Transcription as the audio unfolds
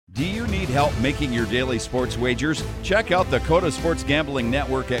Do you need help making your daily sports wagers? Check out the Coda Sports Gambling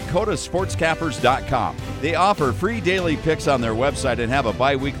Network at codasportscappers.com. They offer free daily picks on their website and have a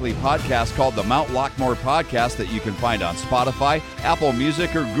bi-weekly podcast called the Mount Lockmore Podcast that you can find on Spotify, Apple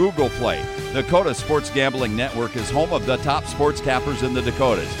Music, or Google Play. The Coda Sports Gambling Network is home of the top sports cappers in the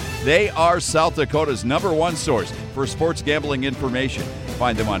Dakotas. They are South Dakota's #1 source for sports gambling information.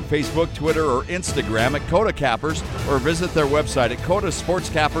 Find them on Facebook, Twitter, or Instagram at Coda Cappers, or visit their website at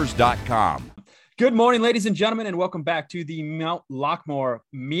codasportscappers.com. Good morning, ladies and gentlemen, and welcome back to the Mount Lockmore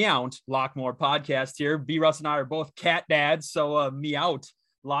podcast here. B. Russ and I are both cat dads, so Meowt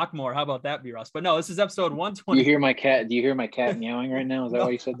Lockmore. How about that, B. Russ? But no, this is episode 120. Do you hear my cat meowing right now? Is that No.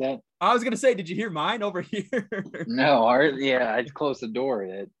 why you said that? I was going to say, did you hear mine over here? No, I closed the door.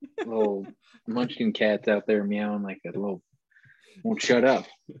 That little munchkin cat's out there meowing like a little, won't shut up.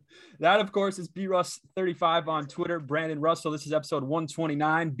 That, of course, is B. Russ 35 on Twitter. Brandon Russell. This is episode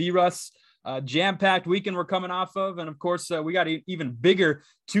 129. B. Russ, jam-packed weekend we're coming off of. And, of course, we got an even bigger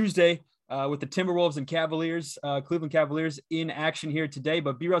Tuesday with the Timberwolves and Cavaliers, Cleveland Cavaliers in action here today.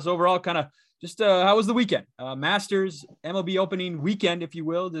 But B. Russ, overall, kind of just how was the weekend? Masters, MLB opening weekend, if you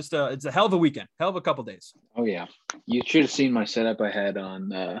will. Just it's a hell of a weekend, hell of a couple days. Oh, yeah. You should have seen my setup I had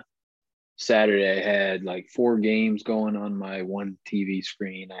on Saturday. I had like 4 games going on my one TV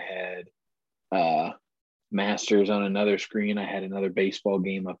screen. I had Masters on another screen. I had another baseball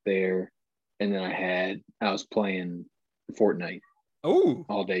game up there. And then I was playing Fortnite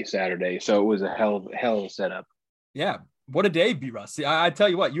all day Saturday. So it was a hell of a setup. Yeah. What a day, B. Russ. I tell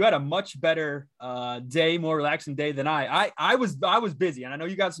you what, you had a much better day, more relaxing day than I was busy, and I know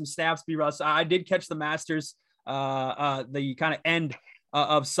you got some snaps, B. Russ. I did catch the Masters, the kind of end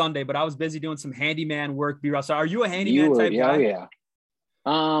of Sunday, but I was busy doing some handyman work, B. Russ. Are you a handyman type guy? Yeah.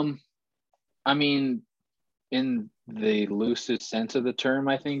 I mean, in the loosest sense of the term,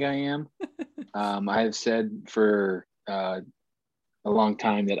 I think I am. I have said for a long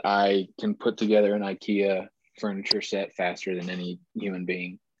time that I can put together an IKEA furniture set faster than any human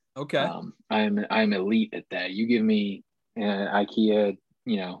being. Okay. I'm elite at that. You give me an IKEA,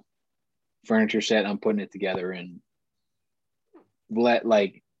 furniture set, I'm putting it together in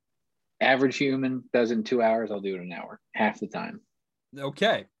average human does it in 2 hours. I'll do it in an hour, half the time.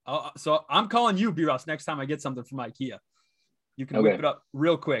 Okay. So I'm calling you, B. Russ, next time I get something from IKEA. You can whip it up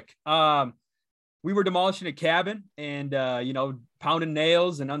real quick. We were demolishing a cabin and, pounding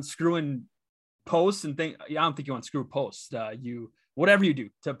nails and unscrewing posts and things. I don't think you unscrew posts. Whatever you do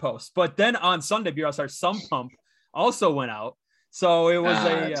to posts. But then on Sunday, B. Russ, our sump pump also went out. So it was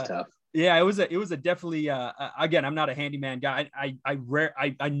that's tough. Yeah, it was a definitely, again, I'm not a handyman guy.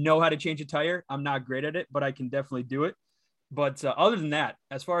 I know how to change a tire. I'm not great at it, but I can definitely do it. But other than that,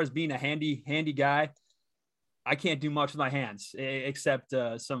 as far as being a handy guy, I can't do much with my hands except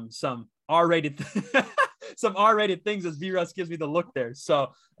some R-rated some R-rated things as B-Russ gives me the look there.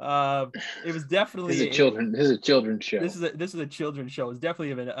 So it was definitely this is a children's show. This is a children's show. It's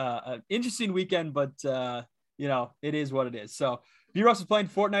definitely an interesting weekend, but it is what it is. So B-Russ was playing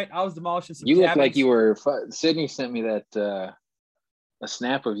Fortnite. I was demolishing some cabins. Look like you were. Sydney sent me that a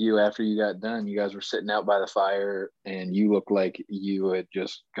snap of you after you got done. You guys were sitting out by the fire, and you looked like you had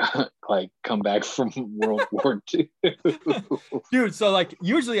just come back from World War II. Dude, so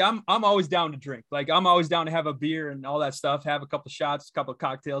usually I'm always down to drink. I'm always down to have a beer and all that stuff, have a couple of shots, a couple of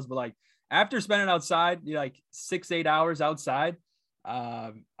cocktails. But after spending outside, 6-8 hours outside,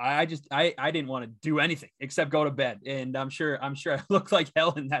 I didn't want to do anything except go to bed. And I'm sure I looked like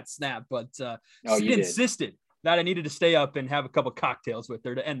hell in that snap, but she insisted that I needed to stay up and have a couple cocktails with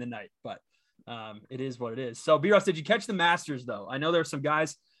her to end the night. But it is what it is. So, B-Russ, did you catch the Masters, though? I know there are some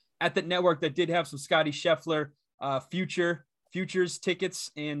guys at the network that did have some Scottie Scheffler futures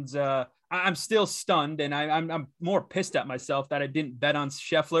tickets, and I'm still stunned, and I'm more pissed at myself that I didn't bet on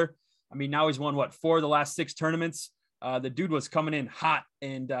Scheffler. I mean, now he's won, 4 of the last 6 tournaments. The dude was coming in hot,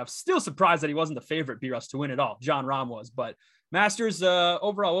 and still surprised that he wasn't the favorite, B-Russ, to win it all. John Rahm was. But Masters,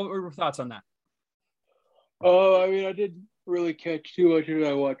 overall, what were your thoughts on that? Oh, I mean, I didn't really catch too much of it.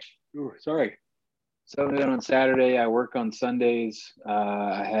 I watched. Something on Saturday. I work on Sundays.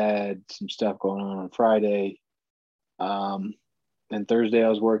 I had some stuff going on Friday. And Thursday I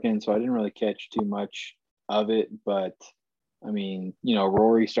was working, so I didn't really catch too much of it. But, I mean,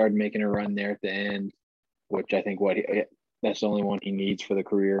 Rory started making a run there at the end, which I think that's the only one he needs for the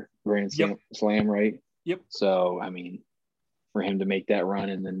career Grand Slam, right? Yep. So, I mean, for him to make that run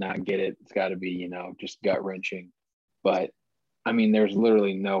and then not get it, it's got to be, just gut wrenching. But I mean, there's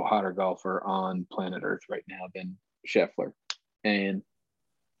literally no hotter golfer on planet Earth right now than Scheffler. And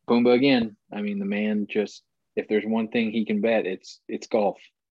Pumbaa again. I mean, the man just, if there's one thing he can bet, it's golf.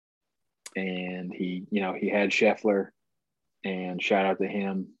 and he had Scheffler, and shout out to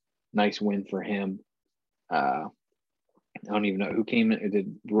him. Nice win for him. I don't even know who came in.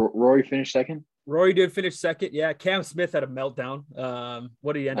 Did Rory finish second? Rory did finish second. Yeah. Cam Smith had a meltdown.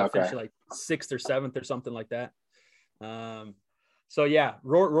 What did he end up finishing? Like 6th or 7th or something like that. So yeah,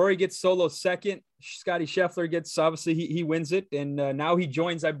 Rory gets solo second. Scottie Scheffler gets, obviously he wins it. And now he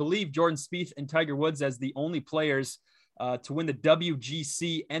joins, I believe, Jordan Spieth and Tiger Woods as the only players to win the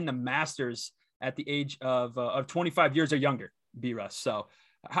WGC and the Masters at the age of 25 years or younger, B-Russ. So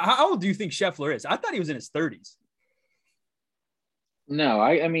how old do you think Scheffler is? I thought he was in his 30s. No,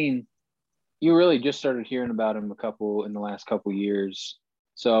 I mean, you really just started hearing about him in the last couple years.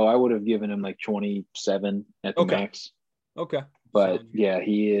 So I would have given him like 27 at the max. Okay. But yeah,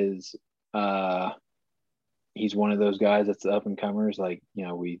 he is he's one of those guys that's the up and comers. Like,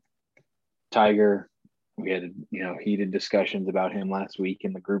 Tiger, we had, heated discussions about him last week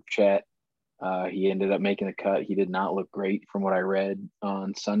in the group chat. He ended up making the cut. He did not look great from what I read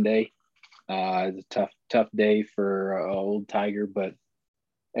on Sunday. It's a tough day for old Tiger, but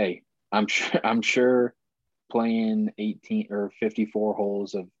hey, I'm sure playing 18 or 54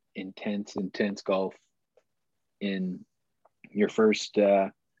 holes of intense golf in your first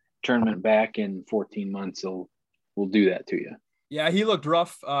tournament back in 14 months will do that to you. Yeah, he looked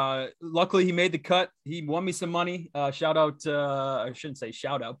rough. Luckily, he made the cut. He won me some money. Shout out, I shouldn't say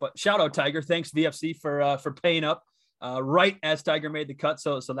shout out, but shout out Tiger. Thanks VFC for paying up right as Tiger made the cut.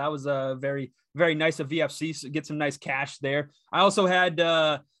 So that was very, very nice of VFC. So get some nice cash there. I also had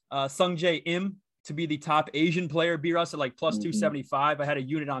Sung Jae Im to be the top Asian player, B-Russ at like plus 275. I had a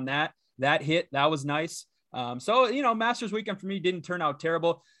unit on that. That hit. That was nice. So, Masters weekend for me didn't turn out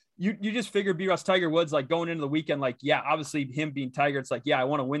terrible. You just figure B-Russ, Tiger Woods, like going into the weekend, like, yeah, obviously him being Tiger, it's like, yeah, I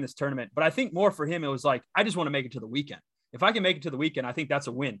want to win this tournament. But I think more for him, it was like, I just want to make it to the weekend. If I can make it to the weekend, I think that's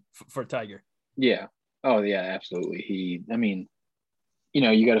a win for Tiger. Yeah. Oh yeah, absolutely. You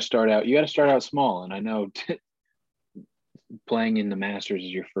got to start out small. And I know playing in the Masters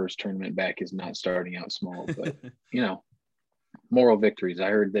as your first tournament back is not starting out small, but moral victories. I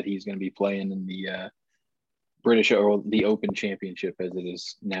heard that he's going to be playing in the British, or the Open Championship as it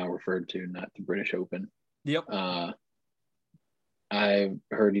is now referred to, not the British Open. Yep. I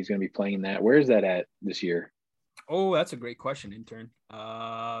heard he's going to be playing that. Where is that at this year? Oh, that's a great question, intern.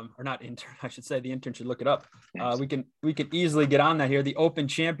 Or not intern, I should say. The intern should look it up. Yes. We can easily get on that here. The Open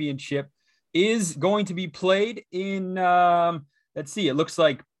Championship is going to be played in, let's see, it looks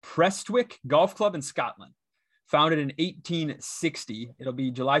like Prestwick Golf Club in Scotland. Founded in 1860. It'll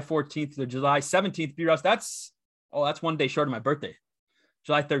be July 14th to July 17th. B-Russ, that's one day short of my birthday.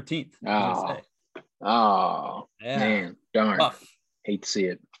 July 13th. Oh, yeah. Man, darn. Tough. Hate to see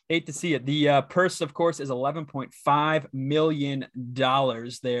it. The purse, of course, is $11.5 million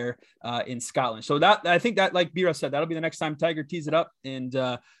there in Scotland. So I think that, like B-Russ said, that'll be the next time Tiger tees it up, and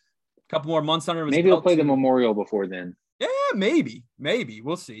a couple more months under his belt. Maybe he'll play the Memorial before then. Yeah, maybe.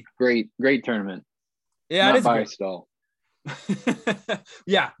 We'll see. Great tournament. Yeah, not it is biased at all.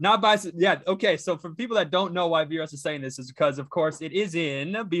 Yeah, not biased. Yeah, okay. So for people that don't know why B-Russ is saying this, is because, of course, it is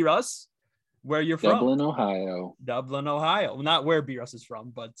in B-Russ, where you're from. Dublin, Ohio. Well, not where B-Russ is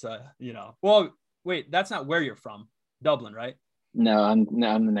from, but Well, wait, that's not where you're from. Dublin, right? No, I'm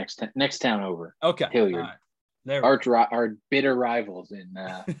the next town over. Okay, Hilliard. Right. Our bitter rivals in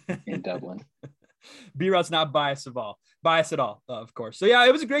Dublin. B-Russ not biased at all, of course. So yeah,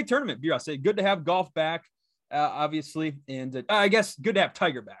 it was a great tournament. B-Russ, good to have golf back, obviously, and I guess good to have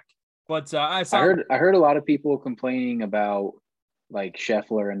Tiger back. But I heard a lot of people complaining about, like,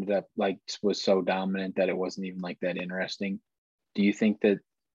 Scheffler ended up was so dominant that it wasn't even like that interesting. Do you think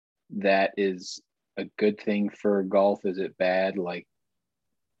that is a good thing for golf? Is it bad? Like,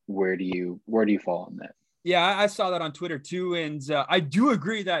 where do you fall on that? Yeah, I saw that on Twitter too. And I do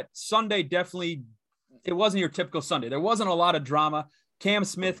agree that Sunday definitely, it wasn't your typical Sunday. There wasn't a lot of drama. Cam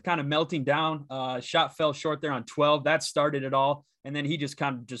Smith kind of melting down. Shot fell short there on 12. That started it all. And then he just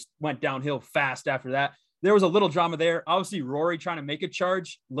went downhill fast after that. There was a little drama there. Obviously, Rory trying to make a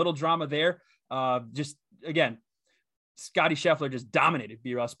charge. Little drama there. Just, again, Scottie Scheffler just dominated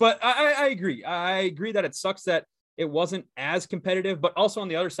B-Russ. But I agree. I agree that it sucks that it wasn't as competitive. But also on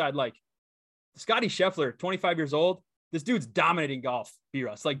the other side, like, Scottie Scheffler, 25 years old, this dude's dominating golf,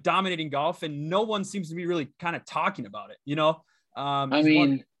 B-Russ, like dominating golf, and no one seems to be really kind of talking about it, go ahead.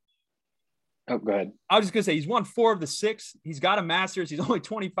 I was just going to say, he's won 4 of the 6. He's got a Masters. He's only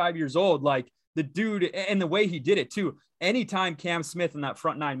 25 years old. Like, the dude, and the way he did it too. Anytime Cam Smith in that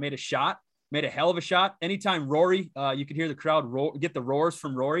front 9 made a hell of a shot. Anytime Rory, you could hear the crowd get the roars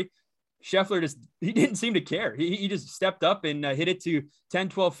from Rory. Scheffler he didn't seem to care. He just stepped up and hit it to 10,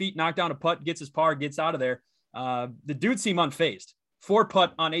 12 feet, knocked down a putt, gets his par, gets out of there. The dude seemed unfazed. 4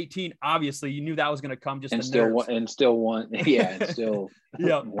 putt on 18. Obviously, you knew that was going to come. Just and the still nerves. won. Yeah, and still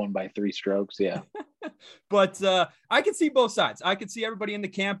won by 3 strokes. Yeah. But I could see both sides. I could see everybody in the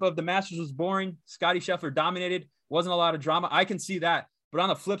camp of the Masters was boring. Scottie Scheffler dominated. Wasn't a lot of drama. I can see that. But on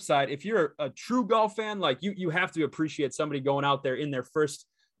the flip side, if you're a true golf fan, like you have to appreciate somebody going out there in their first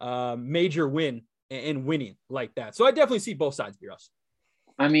major win and winning like that. So I definitely see both sides, B-Russ.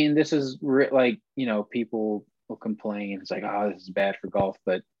 I mean, this is like, people will complain. It's like, oh, this is bad for golf.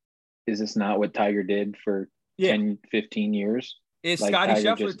 But is this not what Tiger did for 10, 15 years? Is like Scottie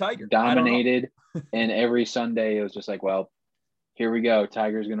Scheffler Tiger? Dominated. And every Sunday it was just like, well, here we go.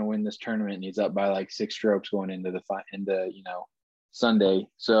 Tiger's going to win this tournament. And he's up by like 6 strokes going into Sunday.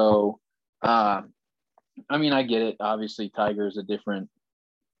 So, I mean, I get it. Obviously, Tiger is a different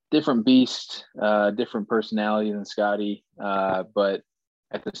beast, different personality than Scottie. But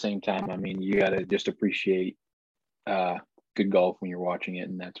at the same time, I mean, you got to just appreciate good golf when you're watching it,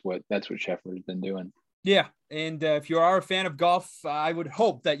 and that's what Scheffler's been doing. Yeah, and if you are a fan of golf, I would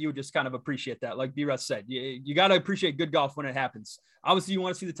hope that you would just kind of appreciate that. Like B-Russ said, you got to appreciate good golf when it happens. Obviously, you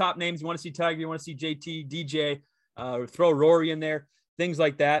want to see the top names. You want to see Tiger. You want to see JT, DJ, throw Rory in there, things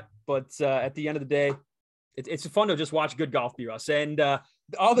like that. But at the end of the day, it's fun to just watch good golf, B-Russ. And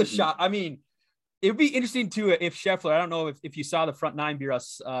all the shot, I mean, it would be interesting too if Scheffler, I don't know if you saw the front 9,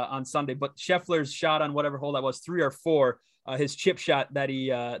 B-Russ, on Sunday, but Scheffler's shot on whatever hole that was, 3 or 4, his chip shot that he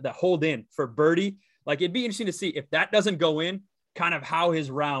that holed in for birdie. Like, it'd be interesting to see if that doesn't go in, kind of how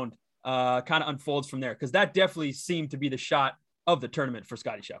his round kind of unfolds from there. Cause that definitely seemed to be the shot of the tournament for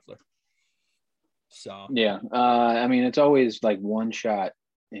Scottie Scheffler. So, yeah. I mean, it's always like one shot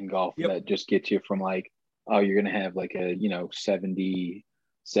in golf that just gets you from like, oh, you're going to have like a, 70,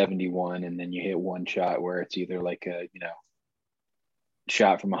 71. And then you hit one shot where it's either like a,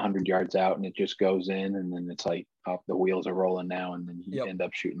 shot from 100 yards out and it just goes in. And then it's like, oh, the wheels are rolling now. And then you end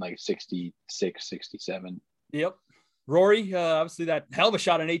up shooting like 66, 67. Yep. Rory, obviously that hell of a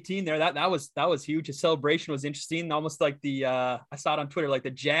shot on 18 there. That was huge. His celebration was interesting. Almost like the, I saw it on Twitter, like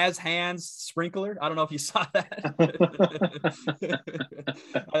the jazz hands sprinkler. I don't know if you saw that.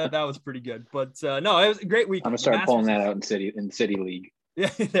 I thought that was pretty good, but no, it was a great week. I'm gonna start pulling that out in City League. Yeah,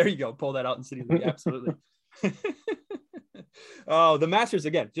 there you go. Pull that out in City League. Absolutely. Oh, the Masters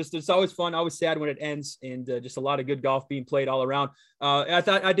again. Just it's always fun, always sad when it ends, and just a lot of good golf being played all around. I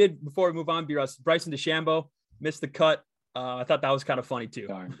thought I did before we move on. Bryson DeChambeau missed the cut. I thought that was kind of funny too.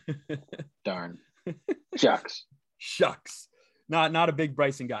 Darn. Shucks. Not a big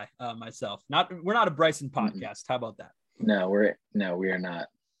Bryson guy myself. We're not a Bryson podcast. How about that? No, we are not.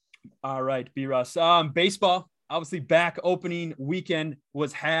 All right, B-Russ. Baseball. Obviously, back opening weekend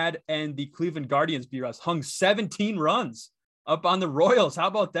was had, and the Cleveland Guardians, B-Russ, hung 17 runs up on the Royals. How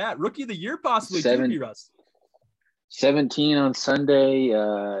about that? Rookie of the year, possibly, too, B-Russ. 17 on Sunday,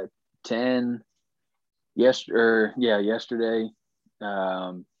 10 yesterday.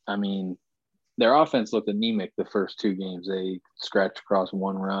 I mean, their offense looked anemic the first 2 games. They scratched across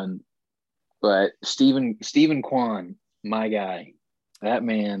 1 run. But Stephen Kwan, my guy, that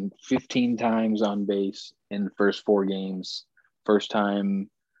man, 15 times on base in the first 4 games. First time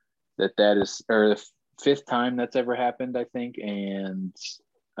that is, or the 5th time that's ever happened, I think. And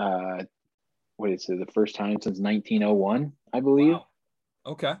the first time since 1901, I believe. Wow.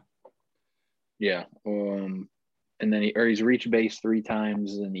 Okay. Yeah. And then he's reached base 3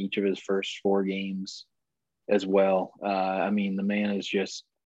 times in each of his first 4 games as well. I mean, the man is just,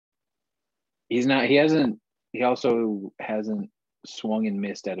 he also hasn't swung and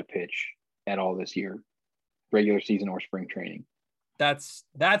missed at a pitch at all this year, regular season or spring training. That's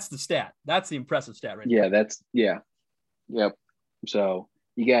the stat. That's the impressive stat right there. Yep. So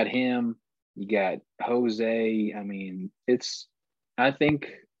you got him, you got Jose. I mean, I think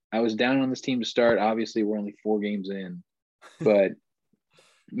I was down on this team to start. Obviously, we're only 4 games in, but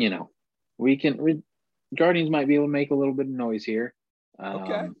Guardians might be able to make a little bit of noise here.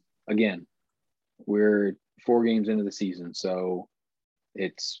 Okay. Again, we're 4 games into the season, so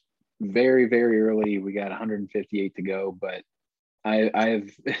it's very, very early. We got 158 to go, but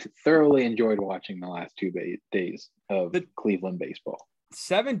I've thoroughly enjoyed watching the last 2 days of Cleveland baseball.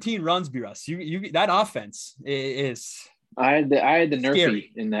 17 runs, B-Russ. You that offense is. I had the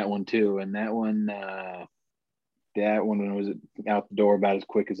Nerfy in that one too, and that one was out the door about as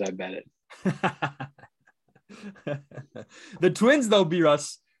quick as I bet it. The Twins, though,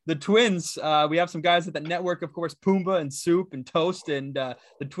 B-Russ. The Twins, we have some guys at the network, of course, Pumbaa and Soup and Toast, and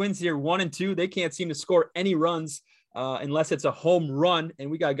the Twins here 1 and 2. They can't seem to score any runs unless it's a home run. And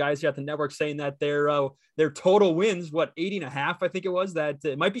we got guys here at the network saying that their total wins, 80.5, I think it was, that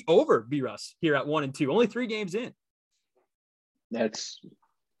it might be over B-Russ here at 1-2, only 3 games in. That's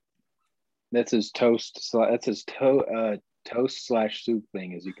his toast. That's his toast/soup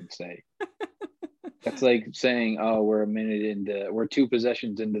thing, as you can say. That's like saying, "Oh, we're 2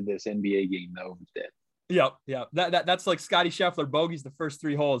 possessions into this NBA game. The over's dead." Yep. That's like Scottie Scheffler bogeys the first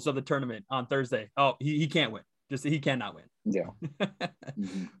 3 holes of the tournament on Thursday. Oh, he can't win. He cannot win. Yeah.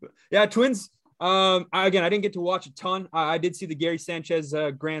 Mm-hmm. Yeah, Twins. I didn't get to watch a ton. I did see the Gary Sanchez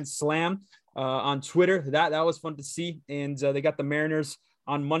grand slam on Twitter. That was fun to see. And they got the Mariners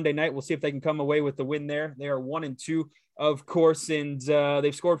on Monday night. We'll see if they can come away with the win there. They are 1-2, of course, and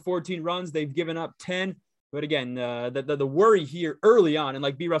they've scored 14 runs. They've given up 10. But again, the worry here early on, and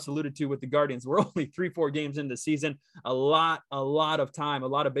like B-Russ alluded to with the Guardians, we're only 3-4 games into the season. A lot of time, a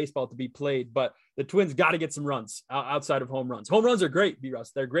lot of baseball to be played. But the Twins got to get some runs outside of home runs. Home runs are great,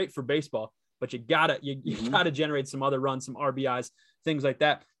 B-Russ. They're great for baseball. But you gotta generate some other runs, some RBIs, things like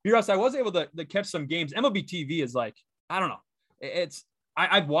that. B-Russ, I was able to catch some games. MLB TV is like, I don't know.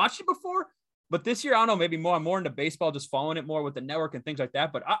 I've watched it before, but this year, I don't know, maybe I'm more into baseball, just following it more with the network and things like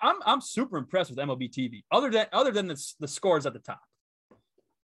that. But I'm super impressed with MLB TV, other than the scores at the top.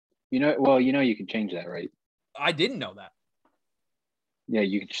 You can change that, right? I didn't know that. Yeah,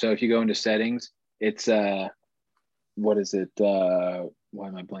 you can. So if you go into settings, it's what is it? Why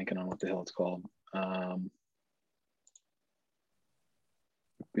am I blanking on what the hell it's called?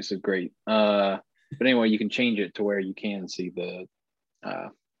 This is great. But anyway, you can change it to where you can see the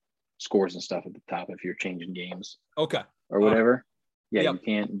scores and stuff at the top if you're changing games. Okay. Or whatever. Yeah, yep. You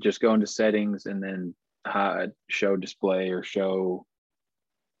can't just go into settings and then show display or show.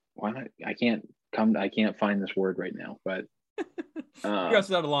 Why not? I can't find this word right now, but you guys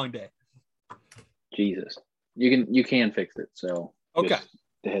had a long day. Jesus. You can fix it. So okay.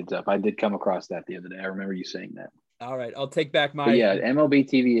 The heads up. I did come across that the other day. I remember you saying that. All right. I'll take back my. But yeah, MLB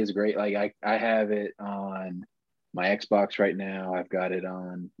TV is great. Like I have it on my Xbox right now. I've got it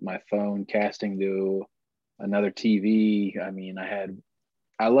on my phone casting to another TV. I mean,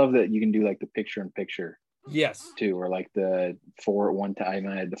 I love that you can do like the picture in picture. Yes. Too, or like the 4 at one time.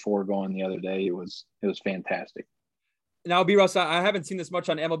 I had the 4 going the other day. It was fantastic. Now, B-Russ, I haven't seen this much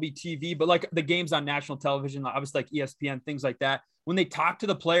on MLB TV, but like the games on national television, obviously like ESPN, things like that, when they talk to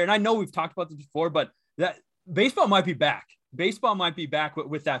the player, and I know we've talked about this before, but that baseball might be back. Baseball might be back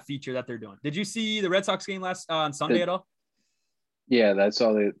with that feature that they're doing. Did you see the Red Sox game on Sunday at all? Yeah, that's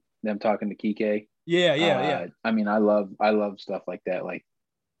all them talking to Kike. Yeah. I mean, I love stuff like that. Like,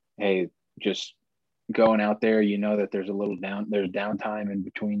 hey, just going out there, that there's there's downtime in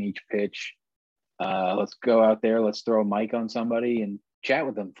between each pitch. Let's go out there. Let's throw a mic on somebody and chat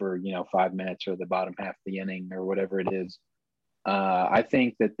with them for 5 minutes or the bottom half of the inning or whatever it is. I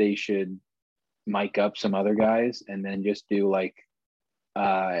think that they should mic up some other guys and then just do like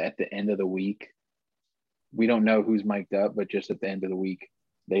at the end of the week. We don't know who's mic'd up, but just at the end of the week,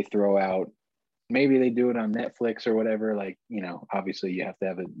 they throw out. Maybe they do it on Netflix or whatever. Like obviously you have to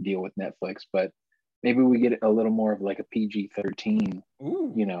have a deal with Netflix, but maybe we get a little more of like a PG-13.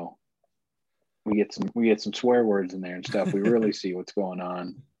 Ooh. We get some swear words in there and stuff. We really see what's going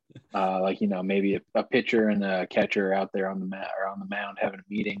on. Maybe a pitcher and a catcher out there on the mound having a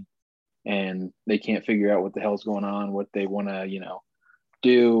meeting, and they can't figure out what the hell's going on, what they want to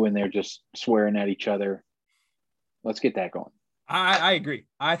do, and they're just swearing at each other. Let's get that going. I agree.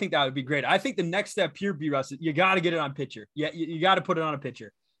 I think that would be great. I think the next step here, B-Russ, you got to get it on pitcher. Yeah, you got to put it on a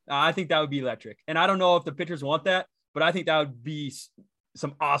pitcher. I think that would be electric. And I don't know if the pitchers want that, but I think that would be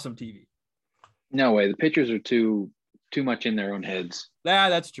some awesome TV. No way. The pitchers are too much in their own heads. Yeah,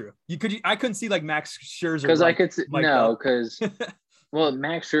 that's true. I couldn't see like Max Scherzer. Because I could see, no, because well,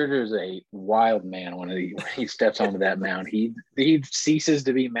 Max Scherzer is a wild man when he steps onto that mound. He ceases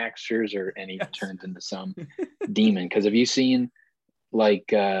to be Max Scherzer and he turns into some demon. Because have you seen like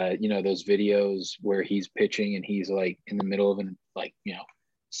those videos where he's pitching and he's like in the middle of an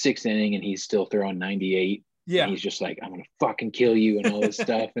sixth inning and he's still throwing 98. Yeah, and he's just like, I'm gonna fucking kill you and all this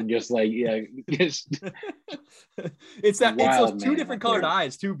stuff, and just like, it's those 2 different colored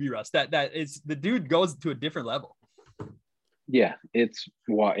eyes too, B-Russ. That it's the dude goes to a different level. Yeah, it's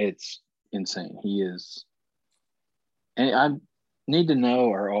insane. He is, and I need to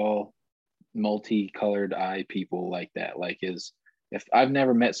know, are all multicolored eye people like that? Like, if I've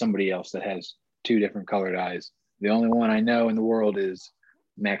never met somebody else that has 2 different colored eyes. The only one I know in the world is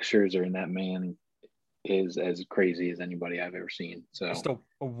Max Scherzer, and that man is as crazy as anybody I've ever seen. So just a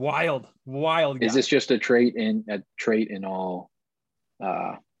wild guy. Is this just a trait in all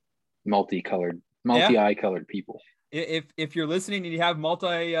multi-eye colored people? If you're listening and you have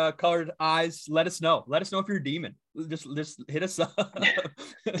multi-colored eyes, let us know. Let us know if you're a demon. Just hit us up.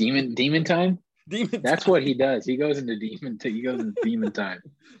 Demon time. That's time. what he does. He goes into demon time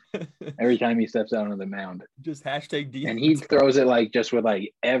every time he steps out on the mound. Just hashtag demon. And he throws it like just with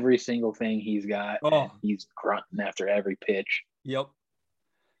like every single thing he's got. Oh, he's grunting after every pitch. Yep,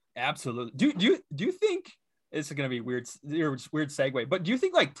 absolutely. Do you think this is gonna be weird segue? But do you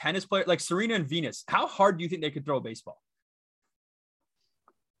think like tennis players like Serena and Venus, how hard do you think they could throw a baseball?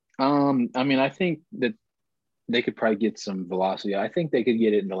 I mean, I think that they could probably get some velocity. I think they could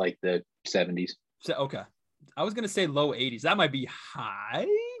get it into like the 70s. So, okay. I was going to say low 80s. That might be high,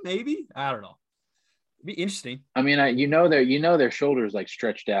 maybe. I don't know. It'd be interesting. I mean, their shoulders like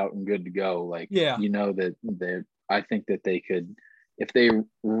stretched out and good to go. Like, yeah, that I think that they could, if they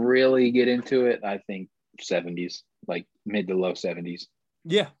really get into it, I think 70s, like mid to low 70s.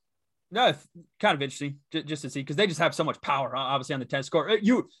 Yeah. No, it's kind of interesting just to see, because they just have so much power, obviously, on the tennis court.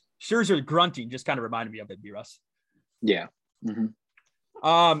 Scherzer grunting just kind of reminded me of it, B-Russ. Yeah. Mm-hmm.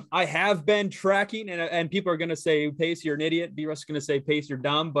 I have been tracking, and people are going to say, Pace, you're an idiot. B-Russ is going to say, Pace, you're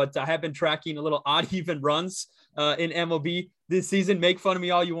dumb. But I have been tracking a little odd even runs in MLB this season. Make fun of me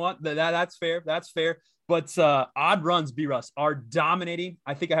all you want. That's fair. That's fair. But odd runs, B-Russ, are dominating.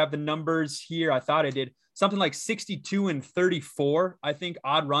 I think I have the numbers here. I thought I did. Something like 62 and 34, I think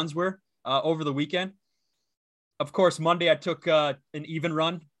odd runs were over the weekend. Of course, Monday I took an even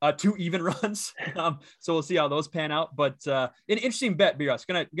run, 2 even runs. So we'll see how those pan out. But an interesting bet, B-Russ.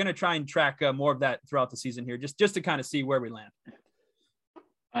 Gonna try and track more of that throughout the season here, just to kind of see where we land.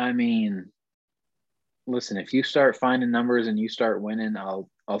 I mean, listen, if you start finding numbers and you start winning,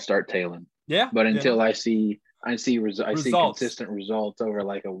 I'll start tailing. Yeah. But until I see consistent results over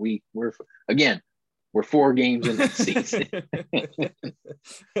like a week, we're 4 games in that season.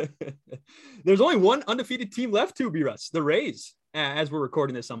 There's only one undefeated team left to B-Russ, the Rays, as we're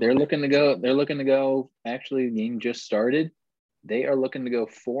recording this. They're looking to go. Actually, the game just started. They are looking to go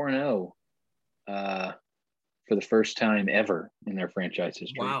 4-0 for the first time ever in their franchise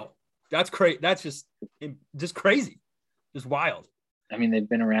history. Wow. That's crazy. That's just crazy. Just wild. I mean, they've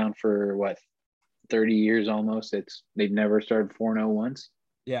been around for 30 years almost. They've never started 4-0 once.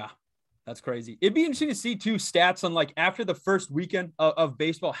 Yeah. That's crazy. It'd be interesting to see too stats on like after the first weekend of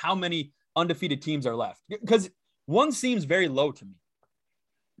baseball, how many undefeated teams are left, because one seems very low to me.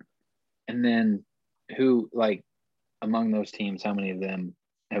 And then who, like, among those teams, how many of them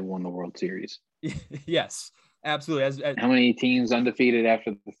have won the World Series? Yes, absolutely. As how many teams undefeated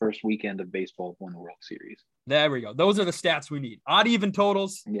after the first weekend of baseball won the World Series? There we go. Those are the stats we need. Odd even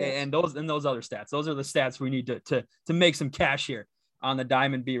totals. Yes. and those other stats. Those are the stats we need to make some cash here on the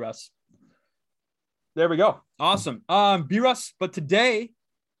Diamond, B-Russ. There we go. Awesome. B-Russ, but today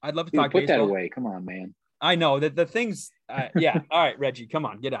I'd love to talk put baseball. That away. Come on, man. I know that the things, yeah. All right, Reggie, come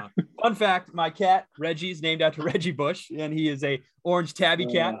on, get down. Fun fact, my cat, Reggie, is named after Reggie Bush, and he is a orange tabby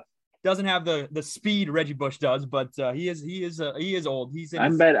cat. Doesn't have the speed Reggie Bush does, but he is old. I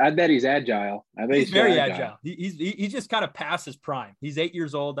bet he's agile. I bet he's very agile. He's just kind of past his prime. He's 8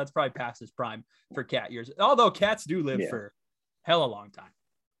 years old. That's probably past his prime for cat years. Although cats do live for hella long time.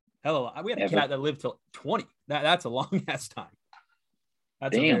 Hello, we had a cat that lived till 20. That's a long ass time.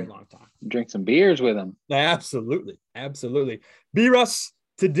 That's a very long time. Drink some beers with him. Absolutely. B-Russ,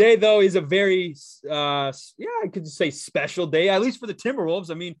 today though is a very I could say special day, at least for the Timberwolves.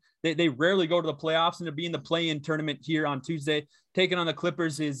 I mean, they rarely go to the playoffs, and to be in the play-in tournament here on Tuesday, taking on the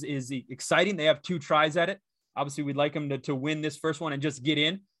Clippers is exciting. They have 2 tries at it. Obviously, we'd like them to win this first one and just get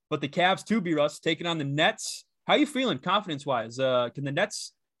in. But the Cavs too, B-Russ, taking on the Nets. How are you feeling confidence-wise? Can the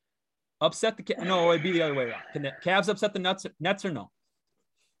Nets upset the Cavs? No, it'd be the other way around. Can the Cavs upset the Nets or no?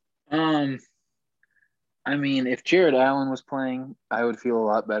 I mean, if Jared Allen was playing, I would feel a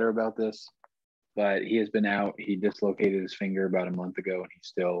lot better about this. But he has been out. He dislocated his finger about a month ago, and he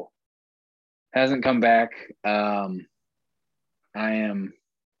still hasn't come back. I'm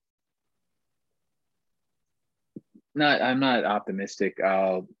not optimistic.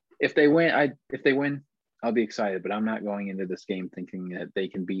 If they win, I'll be excited. But I'm not going into this game thinking that they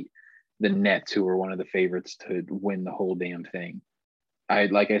can beat the Nets, who are one of the favorites to win the whole damn thing.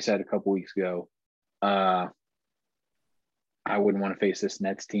 Like I said a couple weeks ago, I wouldn't want to face this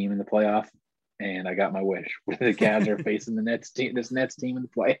Nets team in the playoff, and I got my wish. The Cavs are facing this Nets team in the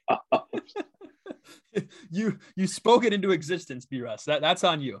playoffs. You spoke it into existence, B-Russ. That's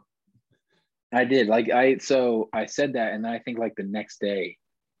on you. I did. I said that, and then I think like the next day,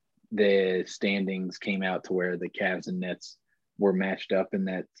 the standings came out to where the Cavs and Nets were matched up in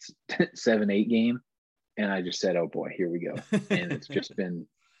that 7-8 game. And I just said, oh boy, here we go. And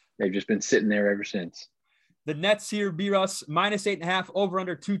they've just been sitting there ever since. The Nets here, B-Russ, -8.5, over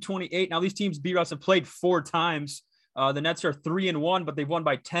under 228. Now these teams, B-Russ, have played 4 times. The Nets are 3-1, but they've won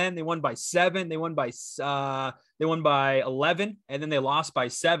by 10. They won by 7. They won by 11, and then they lost by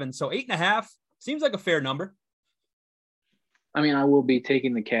 7. So 8.5 seems like a fair number. I mean, I will be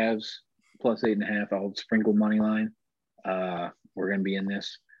taking the Cavs plus 8.5. I'll sprinkle money line. We're going to be in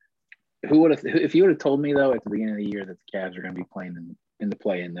this. If you would have told me though at the beginning of the year that the Cavs are going to be playing in the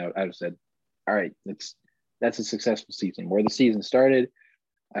play-in, though, I'd have said, all right, that's a successful season. Where the season started,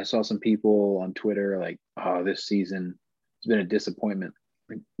 I saw some people on Twitter like, oh, this season has been a disappointment.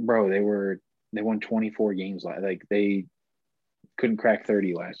 Like, bro, they won 24 games. Like they couldn't crack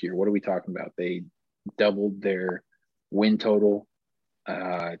 30 last year. What are we talking about? They doubled their win total.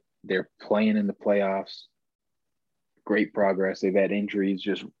 They're playing in the playoffs. Great progress. They've had injuries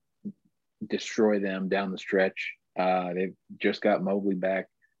just destroy them down the stretch. They've just got Mobley back.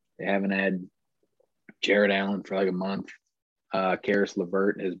 They haven't had Jared Allen for like a month. Karis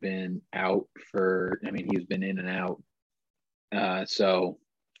LeVert has been out he's been in and out. So,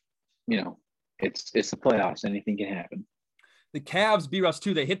 it's the playoffs. Anything can happen. The Cavs, B-Russ,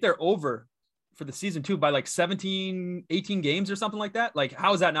 too, they hit their over for the season, too, by like 17, 18 games or something like that. Like,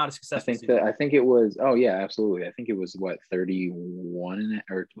 how is that not a success? I think it was, oh, yeah, absolutely. I think it was, 31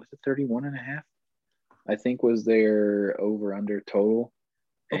 or was it 31 and a half? I think was their over-under total.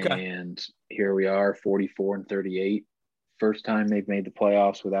 Okay. And here we are, 44 and 38. First time they've made the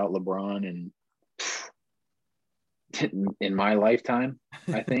playoffs without LeBron and in my lifetime,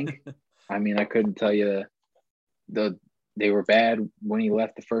 I think. I mean, I couldn't tell you they were bad when he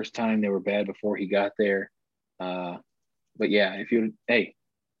left the first time. They were bad before he got there. But yeah,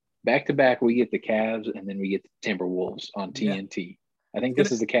 back to back, we get the Cavs and then we get the Timberwolves on TNT. Yeah. I think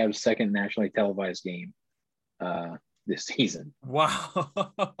this is the Cavs' second nationally televised game this season. Wow.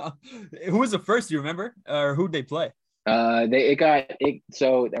 Who was the first? Do you remember? Or who'd they play?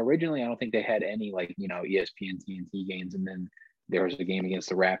 So originally I don't think they had any ESPN TNT games, and then there was a game against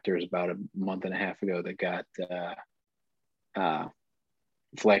the Raptors about a month and a half ago that got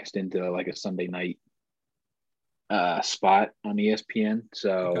flexed into like a Sunday night spot on ESPN.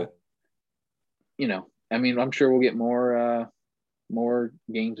 So I'm sure we'll get more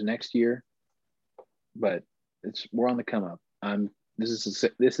games next year, but we're on the come up. This is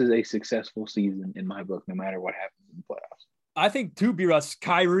a successful season in my book, no matter what happens in the playoffs. I think too, B-Russ,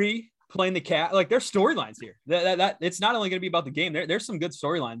 Kyrie playing the cat, like there's storylines here. That it's not only going to be about the game. There's some good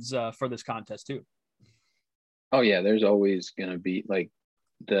storylines for this contest too. Oh yeah, there's always going to be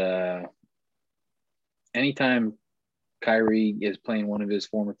anytime Kyrie is playing one of his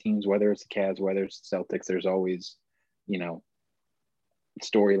former teams, whether it's the Cavs, whether it's the Celtics, there's always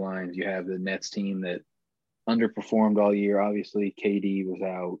storylines. You have the Nets team that underperformed all year. Obviously, KD was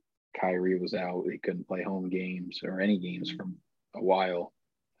out, Kyrie was out. They couldn't play home games or any games for a while.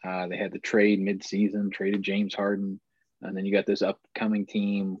 They had the trade mid-season, traded James Harden, and then you got this upcoming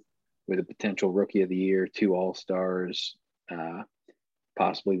team with a potential Rookie of the Year, 2 All-Stars,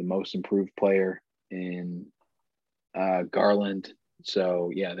 possibly the most improved player in Garland.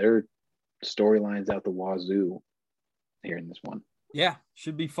 So yeah, there are storylines out the wazoo here in this one. Yeah,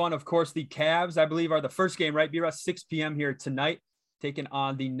 should be fun. Of course, the Cavs, I believe, are the first game, right? B-Russ, 6 p.m. here tonight, taking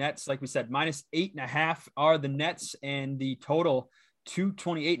on the Nets. Like we said, -8.5 are the Nets, and the total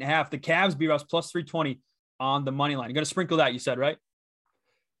 228.5. The Cavs, B-Russ, +320 on the money line. You're going to sprinkle that, you said, right?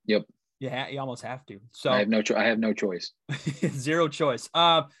 Yep. Yeah, you almost have to. So I have no choice. Zero choice.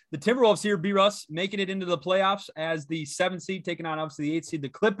 The Timberwolves here, B-Russ, making it into the playoffs as the 7th seed, taking on obviously the 8th seed, the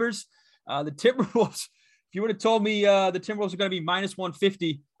Clippers. The Timberwolves. If you would have told me the Timberwolves are going to be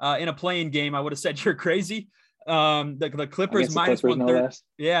 -150 in a playing game, I would have said you're crazy. The Clippers -130.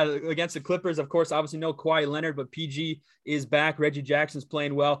 Yeah, against the Clippers, of course, obviously no Kawhi Leonard, but PG is back. Reggie Jackson's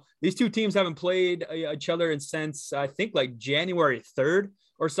playing well. These two teams haven't played each other since I think like January 3rd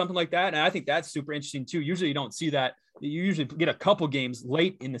or something like that. And I think that's super interesting too. Usually you don't see that. You usually get a couple games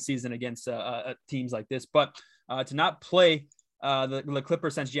late in the season against teams like this, but to not play the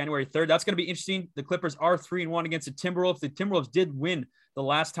Clippers since January 3rd. That's going to be interesting. The Clippers are 3-1 against the Timberwolves. The Timberwolves did win the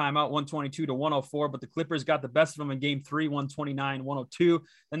last time out, 122-104, but the Clippers got the best of them in game 3, 129-102.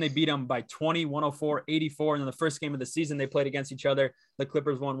 Then they beat them by 20, 104-84. And then the first game of the season they played against each other, the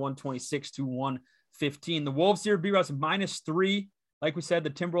Clippers won 126-115. The Wolves here, B-Russ, -3. Like we said, the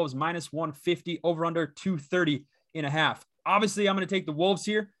Timberwolves -150, over under 230.5. Obviously, I'm going to take the Wolves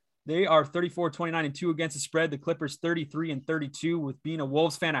here. They are 34-29-2 against the spread. The Clippers 33-32. With being a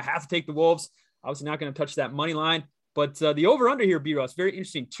Wolves fan, I have to take the Wolves. Obviously not going to touch that money line, but the over-under here, B-Russ, very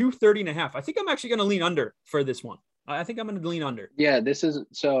interesting, 230.5. I think I'm actually going to lean under for this one. I think I'm going to lean under. Yeah, this is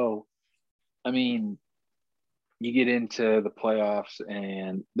so. I mean, you get into the playoffs,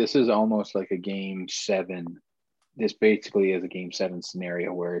 and this is almost like a game 7. This basically is a game 7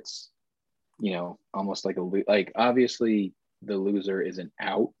 scenario where it's, almost like obviously the loser isn't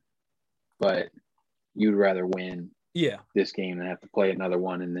out, but you'd rather win this game than have to play another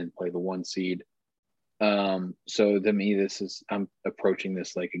one and then play the 1 seed. So to me, I'm approaching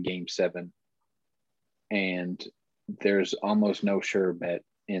this like a game 7, and there's almost no sure bet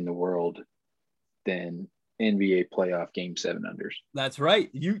in the world than NBA playoff game 7 unders. That's right.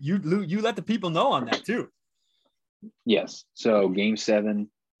 You let the people know on that too. Yes. So game 7,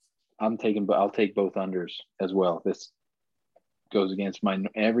 I'll take both unders as well. This goes against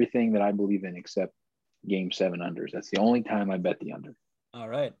everything that I believe in except game 7 unders. That's the only time I bet the under. All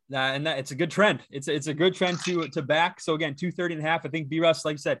right. And it's a good trend. It's a good trend to back. So again, 230.5. I think B-Russ,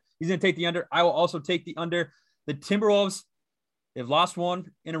 like I said, he's going to take the under. I will also take the under. The Timberwolves, they've lost 1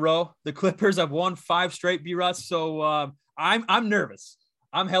 in a row. The Clippers have won 5 straight, B-Russ. So I'm nervous.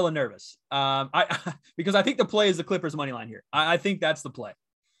 I'm hella nervous. Because I think the play is the Clippers money line here. I think that's the play.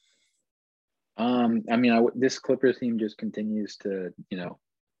 This Clippers team just continues to,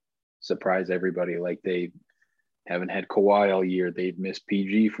 surprise everybody. Like, they haven't had Kawhi all year. They've missed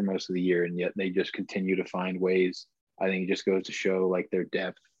PG for most of the year, and yet they just continue to find ways. I think it just goes to show like their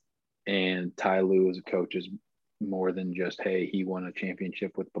depth. And Ty Lue as a coach is more than just, hey, he won a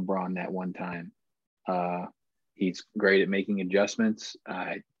championship with LeBron that one time. He's great at making adjustments.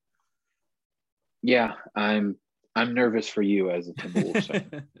 I'm nervous for you as a Timberwolves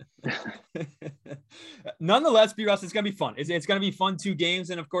fan. Nonetheless, B-Russ, it's going to be fun. It's going to be fun 2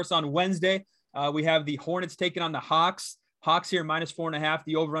 games. And of course, on Wednesday, we have the Hornets taking on the Hawks. Hawks here -4.5,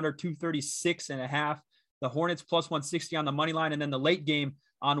 the over-under 236.5. The Hornets +160 on the money line. And then the late game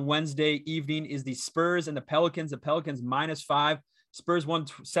on Wednesday evening is the Spurs and the Pelicans. The Pelicans -5. Spurs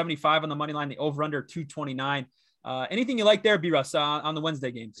 175 on the money line, the over-under 229. Anything you like there, B-Russ, on the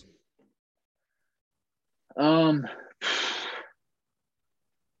Wednesday games? I don't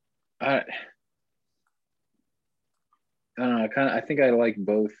know. I think I like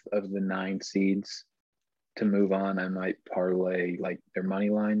both of the 9 seeds to move on. I might parlay like their money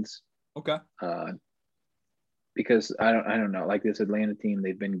lines. Okay. Because I don't know. Like, this Atlanta team,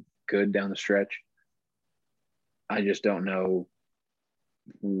 they've been good down the stretch. I just don't know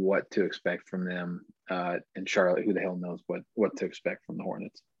what to expect from them. And Charlotte, who the hell knows what to expect from the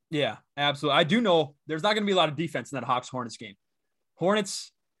Hornets. Yeah, absolutely. I do know there's not going to be a lot of defense in that Hawks-Hornets game.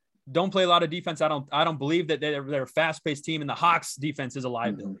 Hornets don't play a lot of defense. I don't believe that they're a fast-paced team, and the Hawks defense is a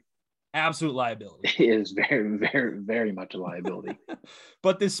liability. Mm-hmm. Absolute liability. It is very, very, very much a liability.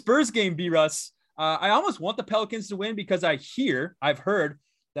 But this Spurs game, B-Russ, I almost want the Pelicans to win because I've heard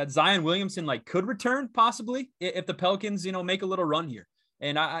that Zion Williamson could return possibly if the Pelicans, make a little run here.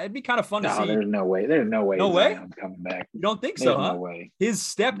 And it'd be kind of fun to see. There's no way. There's no way. No way? Zion's coming back. You don't think so, huh? No way. His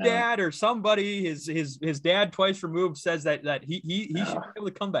stepdad or somebody, his dad twice removed, says that he should be able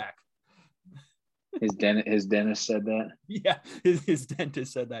to come back. His dentist said that? Yeah, his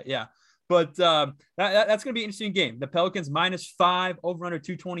dentist said that, yeah. But that's going to be an interesting game. The Pelicans -5, over under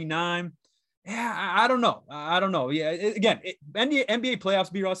 229. Yeah, I don't know. Yeah, again, NBA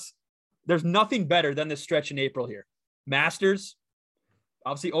playoffs, B-Russ, there's nothing better than this stretch in April here. Masters,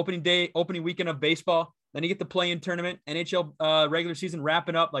 obviously opening weekend of baseball. Then you get the play-in tournament, NHL regular season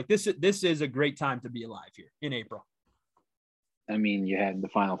wrapping up. Like, this is a great time to be alive here in April. I mean, you had the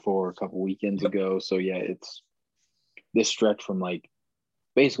Final Four a couple weekends ago. So, yeah, it's this stretch from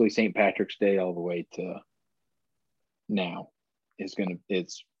basically St. Patrick's Day all the way to now it's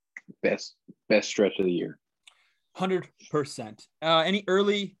best stretch of the year. 100%. Any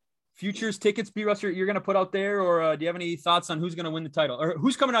early futures tickets, B-Russ, you're going to put out there, or do you have any thoughts on who's going to win the title, or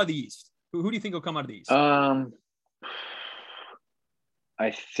who's coming out of the East? Who do you think will come out of the East?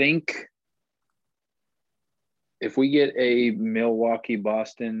 I think if we get a Milwaukee,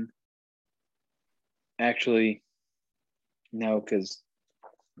 Boston, actually, no, because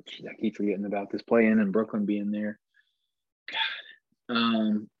I keep forgetting about this play-in and Brooklyn being there. God.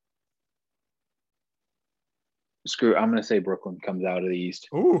 I'm going to say Brooklyn comes out of the East.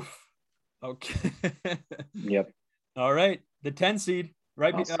 Oof. Okay. Yep. All right. The 10 seed,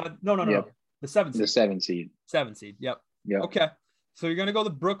 right? No. Yep. The 7 seed. The 7 seed. 7 seed. Yep. Yep. Okay. So you're going to go the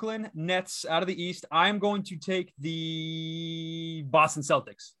Brooklyn Nets out of the East. I'm going to take the Boston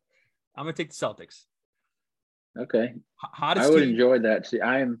Celtics. I'm going to take the Celtics. Okay. Hottest I would team. enjoy that. See,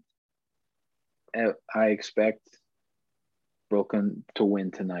 I expect Brooklyn to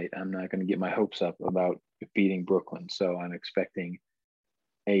win tonight. I'm not going to get my hopes up about beating Brooklyn. So I'm expecting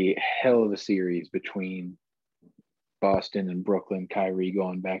a hell of a series between Boston and Brooklyn. Kyrie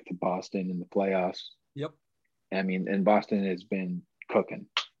going back to Boston in the playoffs. Yep. I mean, and Boston has been cooking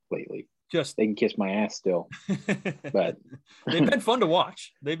lately. They can kiss my ass still, but they've been fun to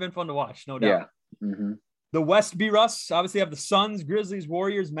watch. No doubt. Yeah. Mm-hmm. The West, B-Russ, obviously have the Suns, Grizzlies,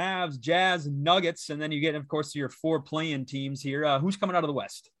 Warriors, Mavs, Jazz, Nuggets, and then you get, of course, your 4 play-in teams here. Who's coming out of the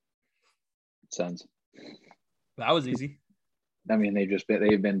West? Suns. That was easy. I mean,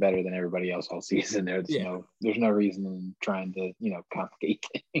 they've been better than everybody else all season. There's no reason in trying to complicate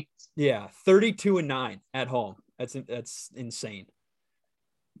things. Yeah, 32-9 at home. That's insane.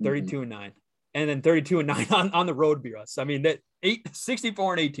 32-9, and then 32-9 on the road, B-Russ. I mean, that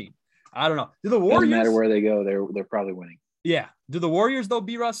 64-18. I don't know. Do the Warriors? Doesn't matter where they go, they're probably winning. Yeah. Do the Warriors though,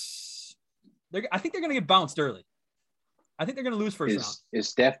 B-Russ? I think they're going to get bounced early. I think they're going to lose first round. Is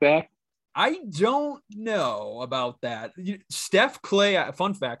Steph back? I don't know about that. Steph, Clay,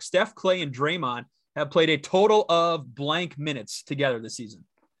 fun fact, Steph, Clay, and Draymond have played a total of blank minutes together this season.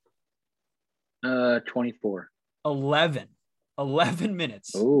 24. 11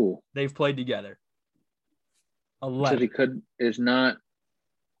 minutes. Oh, they've played together. 11. So is not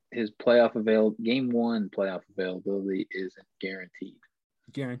his game 1 playoff availability isn't guaranteed.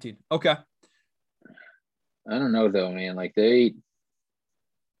 Guaranteed. Okay. I don't know though, man. Like they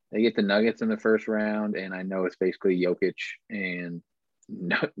get the Nuggets in the first round, and I know it's basically Jokic and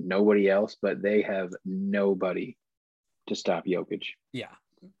nobody else, but they have nobody to stop Jokic. Yeah.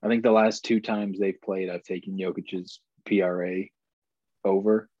 I think the last 2 times they've played, I've taken Jokic's PRA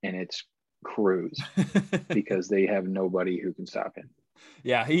over, and it's cruise because they have nobody who can stop him.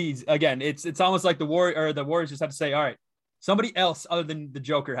 Yeah, it's almost like the Warriors just have to say, all right, somebody else other than the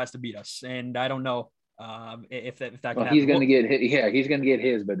Joker has to beat us, and I don't know if that can happen. He's going to get hit. Yeah, he's going to get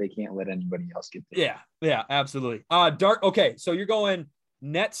his, but they can't let anybody else get there. Yeah, absolutely. Dark. Okay, so you're going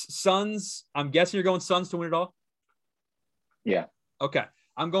Nets, Suns. I'm guessing you're going Suns to win it all. Yeah. Okay,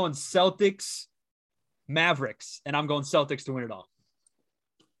 I'm going Celtics, Mavericks, and I'm going Celtics to win it all.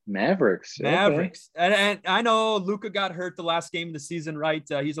 Mavericks. Okay. And I know Luka got hurt the last game of the season, right?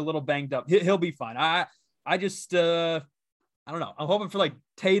 He's a little banged up. He'll be fine. I just I don't know. I'm hoping for like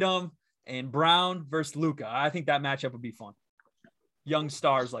Tatum and Brown versus Luka. I think that matchup would be fun. Young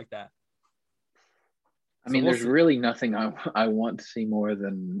stars like that. I mean, there's really nothing I want to see more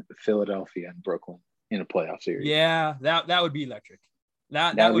than Philadelphia and Brooklyn in a playoff series. Yeah, that would be electric.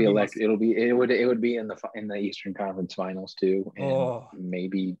 That would be electric. It would be in the Eastern Conference Finals too, and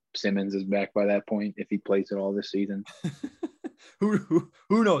maybe Simmons is back by that point if he plays it all this season. Who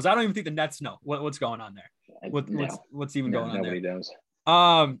knows? I don't even think the Nets know what's going on there. What's even going on there? Nobody does.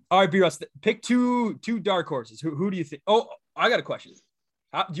 All right, B-Russ, pick two dark horses. Who do you think? Oh, I got a question.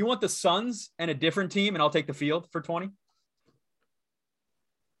 Do you want the Suns and a different team, and I'll take the field for 20?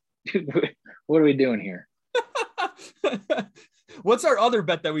 What are we doing here? What's our other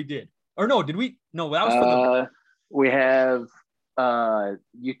bet that we did? Or no, did we? No, that was for we have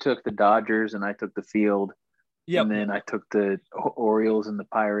you took the Dodgers and I took the field. Yep. And then I took the Orioles and the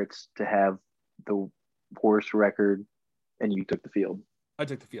Pirates to have the worst record, and you took the field. I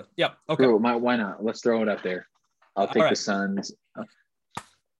took the field. Yep. Okay. Why not? Let's throw it up there. I'll take the Suns.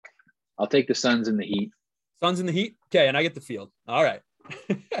 I'll take the Suns and the Heat. Suns and the Heat? Okay, and I get the field. All right.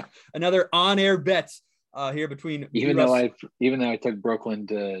 Another on-air bet here between even though I took Brooklyn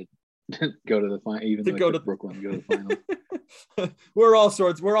to go to the final, Brooklyn to go to the final. We're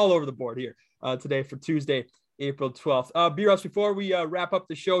all over the board here today for Tuesday, April 12th. B-Russ, before we wrap up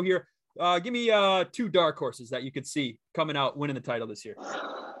the show here, give me 2 dark horses that you could see coming out winning the title this year.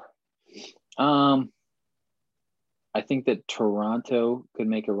 I think that Toronto could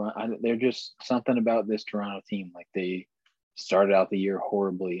make a run. They're just something about this Toronto team. Like they started out the year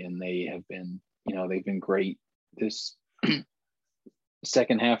horribly, and they have been, they've been great this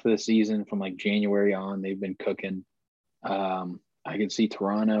second half of the season from like January on. They've been cooking. I can see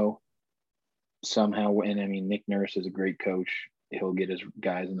Toronto somehow, and I mean, Nick Nurse is a great coach. He'll get his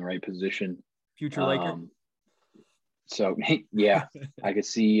guys in the right position. Future Laker. So yeah, I could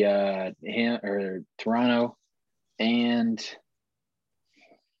see him or Toronto. And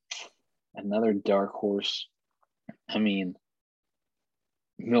another dark horse. I mean,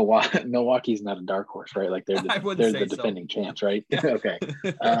 Milwaukee's not a dark horse, right? Like they're the defending champs, right? Yeah. Okay.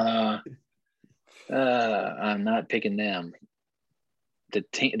 I'm not picking them. The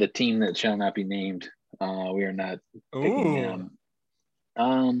team that shall not be named. We are not picking them.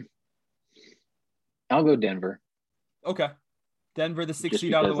 I'll go Denver. Okay. Denver, the 6th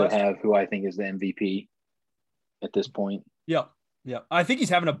seed out of the West. They have who I think is the MVP at this point. Yep. I think he's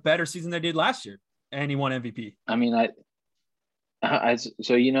having a better season than they did last year, and he won MVP. I mean,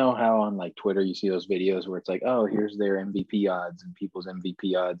 so you know how on like Twitter you see those videos where it's like, oh, here's their MVP odds and people's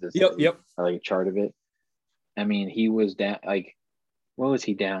MVP odds. Yep. I like a chart of it. I mean, he was down, like, what was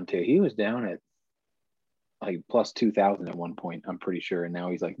he down to? He was down at like plus 2,000 at one point, I'm pretty sure. And now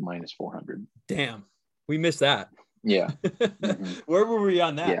he's like minus 400. Damn. We missed that. Yeah. Mm-hmm. Where were we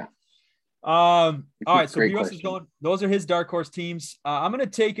on that? Yeah. All right. So Great Bruss is question. going. Those are his dark horse teams. I'm going to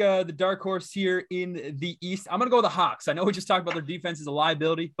take the dark horse here in the East. I'm going to go with the Hawks. I know we just talked about their defense as a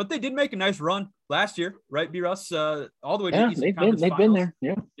liability, but they did make a nice run last year, right, B-Russ? All the way to the Eastern Conference they've been there.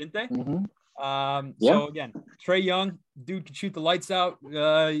 Yeah. Didn't they? Mm-hmm. So again, Trae Young, dude can shoot the lights out.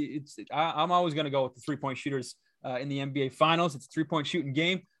 I'm always going to go with the 3-point shooters in the NBA Finals. It's a 3-point shooting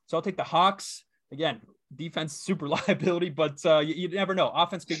game, so I'll take the Hawks. Again, defense super liability, but you never know.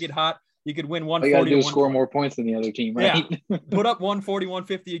 Offense could get hot. You could win 140. All you got to do is score more points than the other team, right? Yeah, put up 140,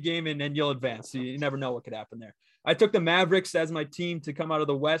 150 a game, and then you'll advance. So you never know what could happen there. I took the Mavericks as my team to come out of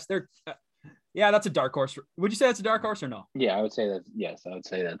the West. Yeah, that's a dark horse. Would you say that's a dark horse or no? Yeah, I would say that. Yes, I would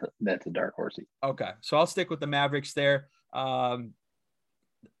say that that's a dark horse. Okay, so I'll stick with the Mavericks there. The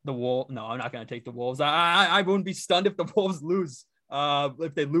Wolves. No, I'm not going to take the Wolves. I wouldn't be stunned if the Wolves lose.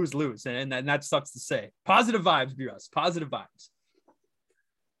 If they lose, and that sucks to say. Positive vibes, B-Russ. Positive vibes.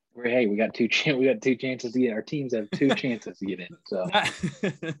 Hey, we got two chances to get. Our teams have 2 chances to get in. So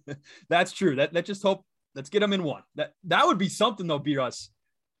that's true. That just hope. Let's get them in one. That would be something though, B-Russ.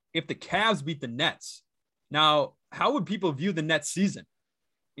 If the Cavs beat the Nets, now how would people view the Nets season?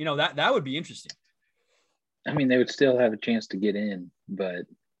 You know, that would be interesting. I mean, they would still have a chance to get in, but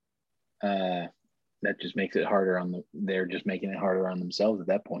that just makes it harder they're just making it harder on themselves at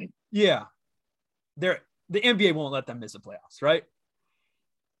that point. Yeah. The NBA won't let them miss the playoffs, right?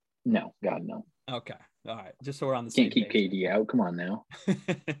 No, God, no. Okay. All right. Just so we're on the same page. Can't keep KD out. Come on now.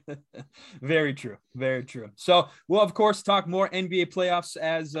 Very true. Very true. So we'll, of course, talk more NBA playoffs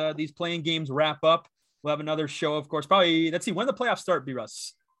as these playing games wrap up. We'll have another show, of course. Probably, let's see, when the playoffs start,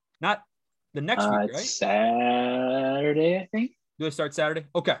 B-Russ? Not the next week, right? Saturday, I think. Do they start Saturday?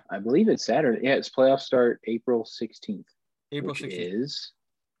 Okay. I believe it's Saturday. Yeah, its playoffs start April 16th. April 16th.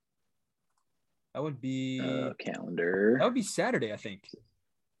 That would be calendar. That would be Saturday, I think.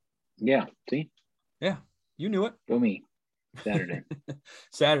 Yeah. See? Yeah. You knew it. Go me. Saturday.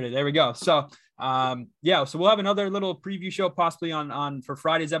 Saturday. There we go. So, so we'll have another little preview show possibly on for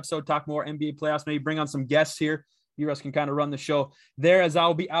Friday's episode, talk more NBA playoffs, maybe bring on some guests here. B-Russ can kind of run the show there as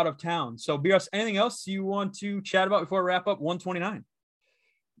I'll be out of town. So B-Russ, anything else you want to chat about before we wrap up 129?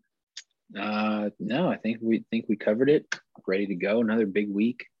 No, I think we covered it. Ready to go. Another big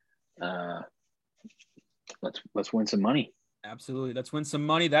week. Let's win some money. Absolutely. Let's win some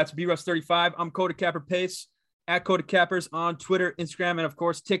money. That's B-Russ 35. I'm Coda Capper Pace at Coda Cappers on Twitter, Instagram, and of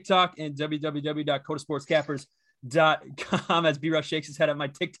course TikTok and www.codasportscappers.com. As B-Russ shakes his head at my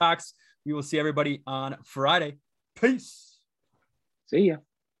TikToks, we will see everybody on Friday. Peace. See ya.